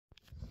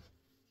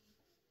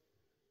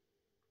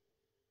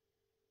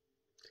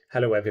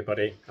Hello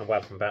everybody and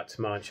welcome back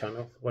to my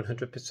channel,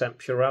 100%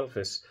 Pure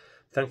Elvis.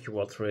 Thank you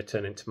all for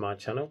returning to my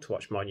channel to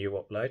watch my new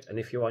upload, and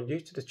if you are new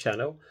to the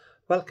channel,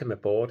 welcome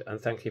aboard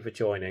and thank you for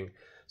joining.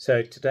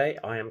 So today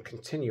I am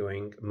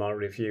continuing my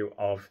review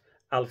of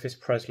Elvis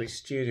Presley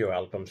studio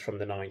albums from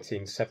the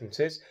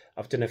 1970s.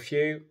 I've done a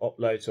few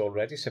uploads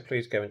already, so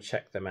please go and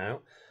check them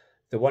out.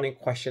 The one in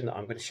question that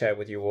I'm going to share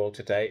with you all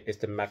today is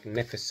the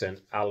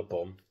magnificent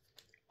album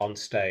On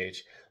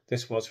Stage.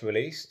 This was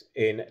released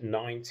in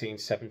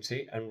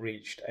 1970 and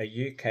reached a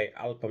UK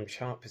album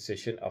chart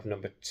position of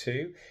number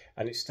 2,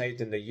 and it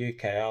stayed in the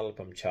UK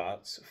album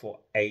charts for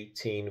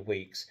 18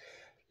 weeks.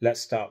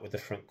 Let's start with the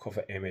front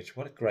cover image.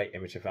 What a great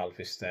image of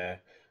Elvis there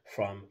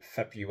from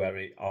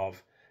February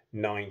of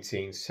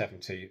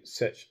 1970.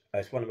 Such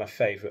as one of my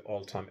favourite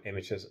all-time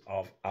images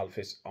of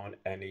Elvis on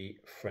any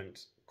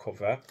front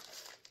cover.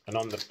 And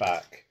on the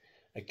back,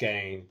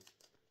 again,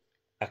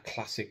 a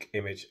classic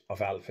image of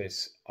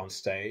Elvis on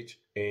stage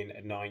in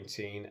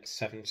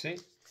 1970.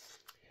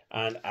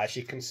 And as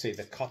you can see,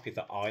 the copy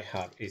that I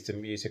have is the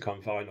music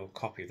on vinyl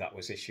copy that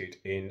was issued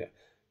in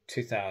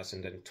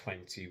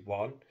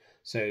 2021.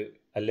 So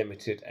a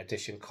limited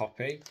edition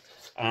copy.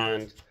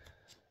 And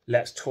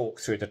let's talk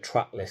through the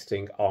track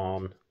listing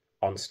on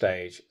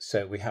Stage.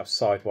 So we have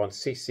side 1,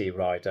 CC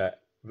Rider,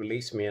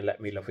 Release Me and Let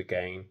Me Love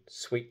Again,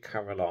 Sweet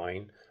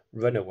Caroline,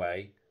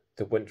 Runaway,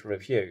 The Wonder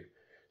of You.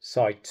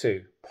 Side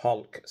 2,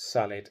 Polk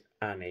Salad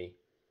Annie,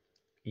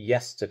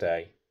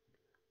 Yesterday,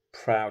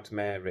 Proud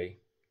Mary,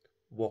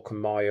 Walk a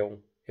Mile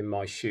in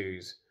My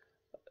Shoes,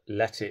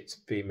 Let It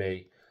Be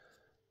Me.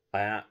 I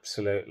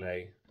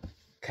absolutely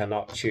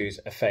cannot choose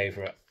a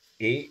favourite.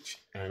 Each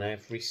and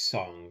every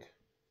song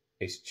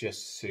is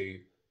just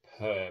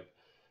superb.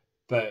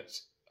 But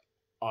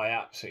I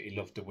absolutely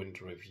love The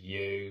Wonder of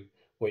You,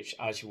 which,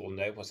 as you all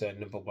know, was a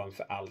number 1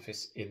 for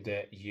Elvis in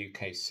the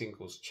UK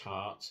singles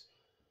chart.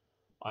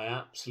 I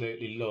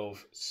absolutely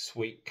love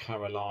Sweet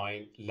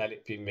Caroline, Let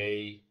It Be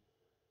Me,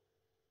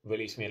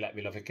 Release Me and Let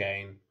Me Love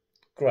Again.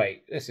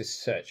 Great. This is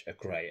such a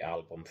great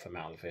album from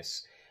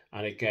Elvis.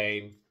 And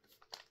again,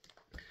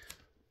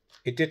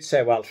 it did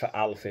so well for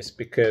Elvis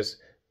because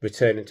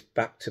returning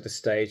back to the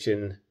stage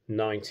in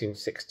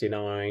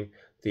 1969,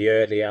 the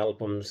early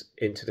albums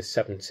into the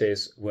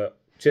 70s were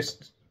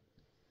just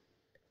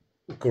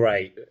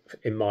great,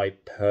 in my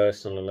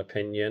personal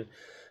opinion.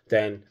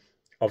 Then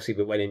obviously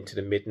we went into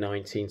the mid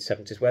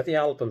 1970s where the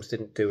albums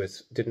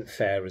didn't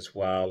fare as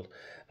well,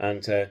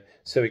 and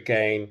so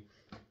again,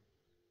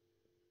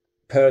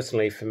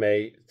 personally for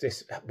me,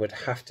 this would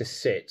have to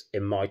sit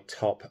in my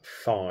top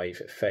 5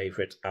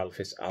 favourite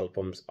Elvis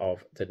albums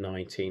of the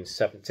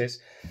 1970s.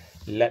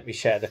 Let me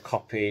share the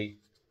copy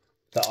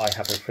that I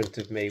have in front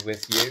of me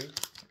with you.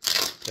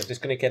 I'm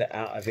just going to get it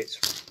out of its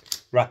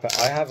wrapper.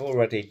 I have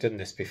already done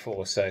this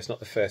before, so it's not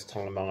the first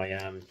time I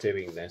am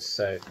doing this.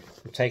 So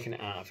I'm taking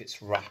it out of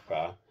its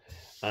wrapper,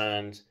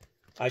 and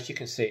as you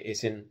can see,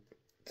 it's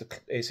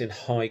in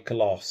high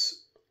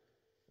gloss,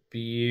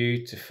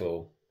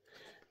 beautiful.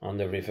 On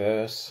the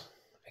reverse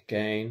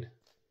again,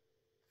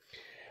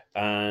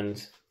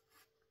 and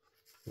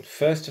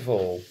first of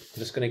all, I'm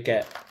just going to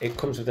get. It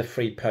comes with a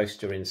free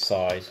poster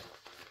inside,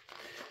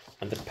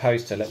 and the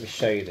poster. Let me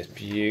show you this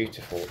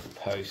beautiful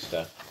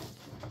poster.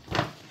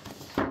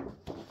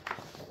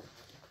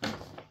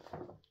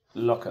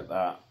 Look at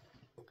that.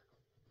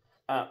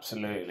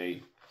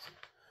 Absolutely.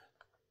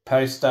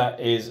 Poster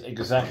is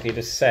exactly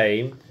the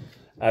same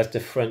as the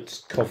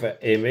front cover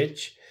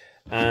image,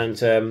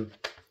 and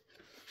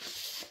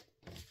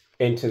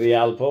into the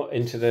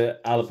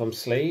album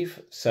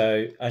sleeve.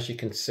 So as you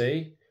can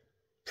see,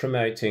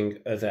 promoting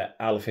other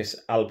Elvis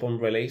album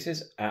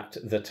releases at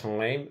the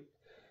time,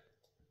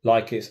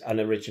 like it's an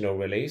original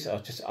release. I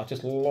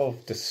just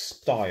love the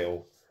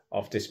style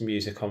of this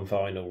music on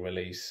vinyl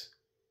release.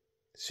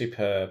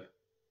 Superb.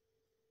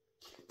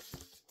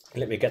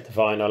 Let me get the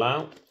vinyl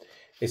out.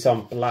 It's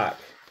on black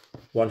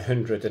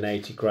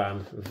 180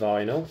 gram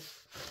vinyl,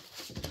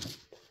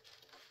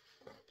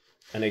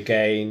 and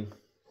again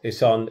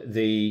it's on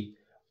the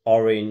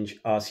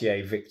orange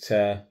RCA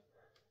Victor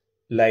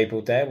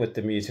label there with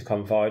the music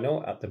on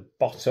vinyl at the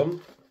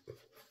bottom.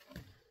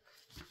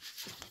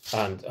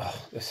 And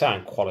the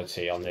sound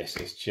quality on this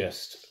is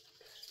just,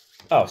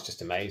 it's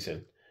just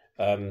amazing.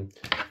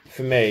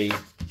 For me,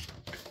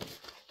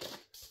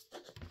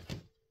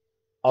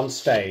 On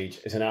Stage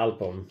is an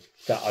album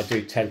that I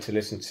do tend to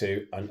listen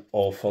to an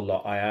awful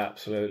lot. I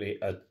absolutely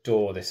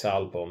adore this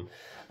album,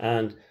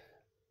 and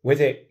with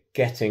it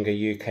getting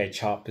a UK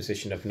chart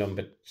position of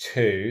number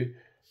 2,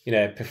 you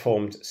know,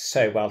 performed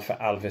so well for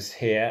Elvis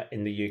here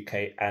in the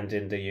UK and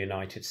in the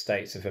United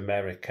States of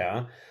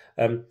America.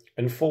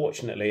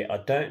 Unfortunately, I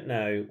don't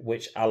know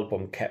which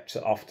album kept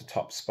it off the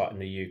top spot in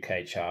the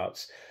UK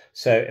charts.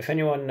 So if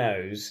anyone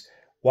knows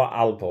what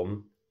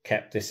album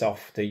kept this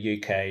off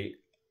the UK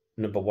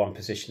number 1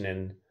 position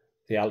in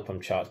the album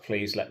charts,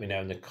 please let me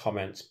know in the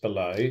comments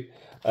below.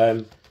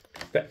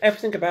 But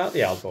everything about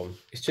the album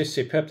is just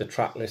superb. The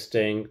track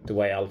listing, the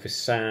way Elvis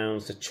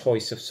sounds, the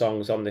choice of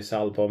songs on this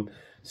album,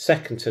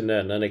 second to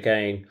none. And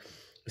again,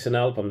 it's an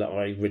album that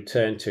I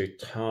return to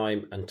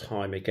time and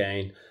time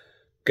again.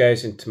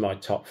 Goes into my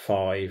top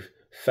 5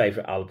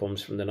 favourite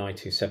albums from the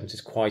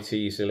 1970s quite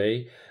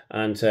easily.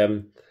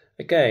 And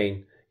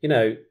again, you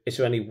know, is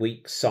there any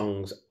weak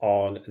songs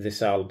on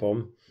this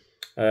album?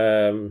 I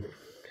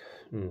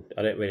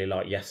don't really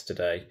like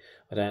Yesterday.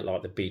 I don't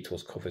like the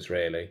Beatles covers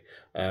really.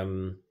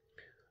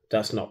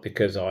 That's not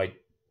because I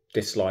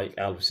dislike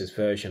Elvis's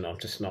version.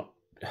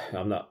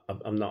 I'm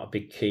not a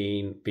big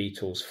keen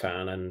Beatles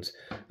fan, and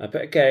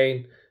but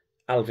again,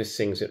 Elvis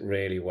sings it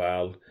really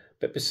well.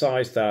 But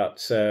besides that,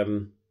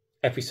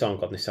 every song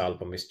on this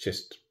album is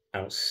just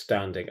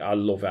outstanding. I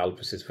love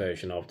Elvis's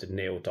version of the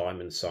Neil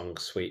Diamond song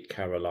 "Sweet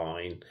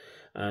Caroline,"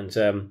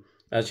 and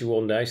as you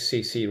all know,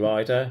 CC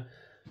Rider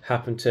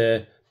happened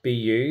to be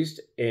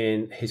used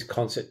in his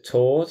concert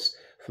tours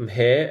from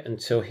here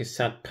until his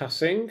sad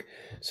passing.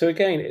 So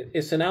again,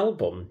 it's an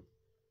album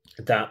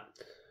that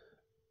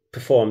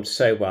performed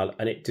so well,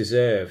 and it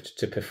deserved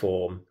to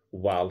perform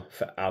well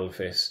for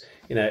Elvis.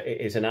 You know, it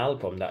is an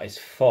album that is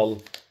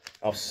full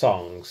of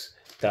songs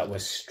that were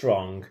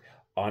strong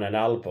on an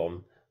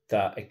album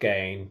that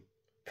again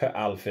put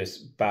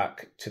Elvis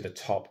back to the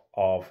top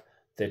of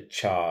the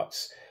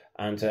charts.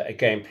 And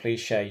again, please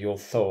share your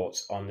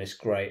thoughts on this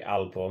great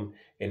album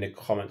in the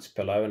comments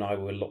below, and I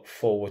will look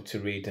forward to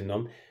reading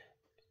them.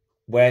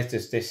 Where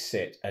does this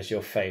sit as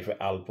your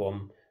favourite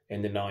album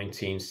in the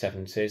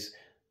 1970s?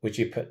 Would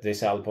you put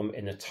this album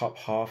in the top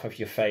half of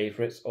your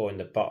favourites or in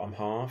the bottom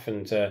half?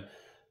 And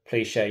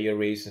please share your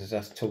reasons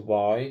as to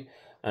why.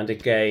 And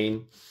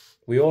again,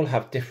 we all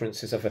have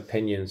differences of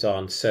opinions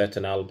on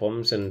certain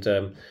albums. And,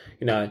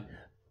 you know,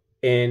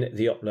 in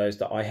the uploads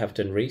that I have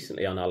done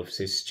recently on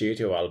Elvis's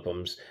studio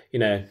albums, you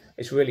know,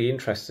 it's really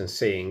interesting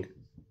seeing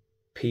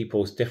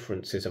people's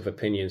differences of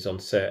opinions on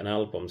certain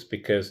albums,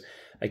 because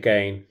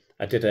again,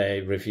 I did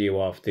a review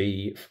of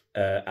the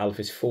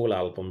Elvis Fall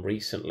album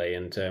recently,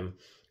 and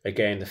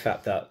again, the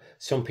fact that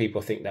some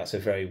people think that's a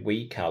very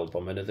weak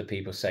album and other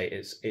people say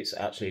it's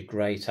actually a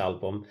great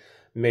album.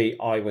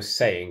 I was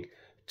saying,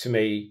 to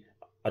me,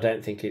 I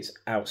don't think it's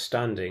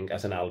outstanding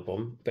as an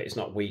album, but it's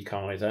not weak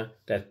either.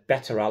 There's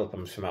better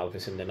albums from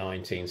Elvis in the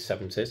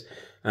 1970s.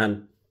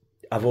 And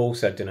I've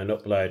also done an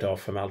upload of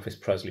from Elvis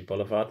Presley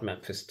Boulevard,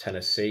 Memphis,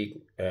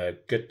 Tennessee,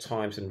 Good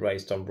Times and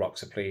Raised on Rock,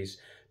 so please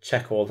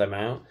check all them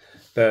out.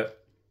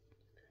 But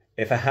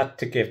if I had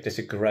to give this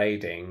a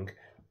grading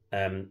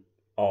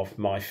of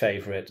my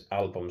favourite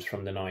albums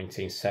from the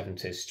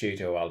 1970s,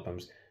 studio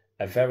albums,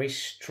 a very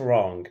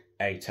strong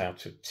 8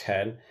 out of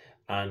 10,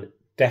 and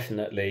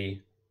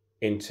definitely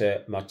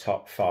into my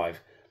top 5.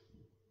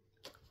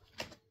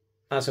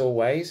 As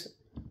always,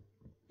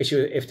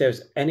 if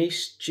there's any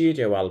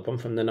studio album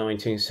from the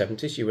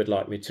 1970s you would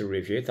like me to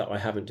review that I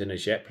haven't done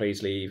as yet,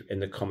 please leave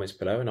in the comments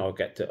below and I'll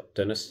get it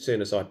done as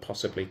soon as I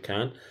possibly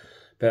can.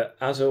 But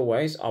as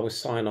always, I will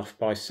sign off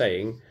by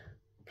saying,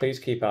 please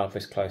keep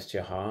Elvis close to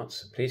your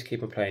hearts. Please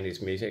keep on playing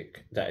his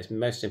music. That is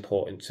most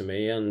important to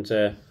me. And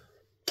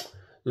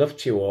love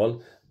to you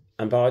all.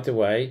 And by the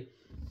way,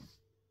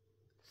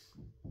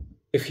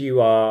 if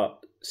you are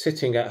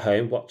sitting at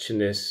home watching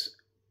this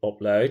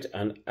upload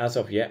and as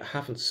of yet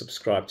haven't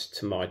subscribed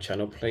to my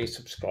channel, please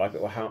subscribe.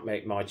 It will help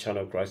make my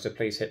channel grow. So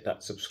please hit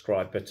that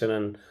subscribe button,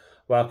 and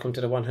welcome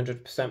to the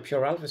 100%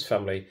 Pure Elvis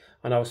family.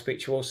 And I will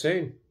speak to you all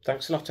soon.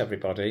 Thanks a lot,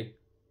 everybody.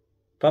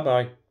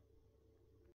 Bye-bye.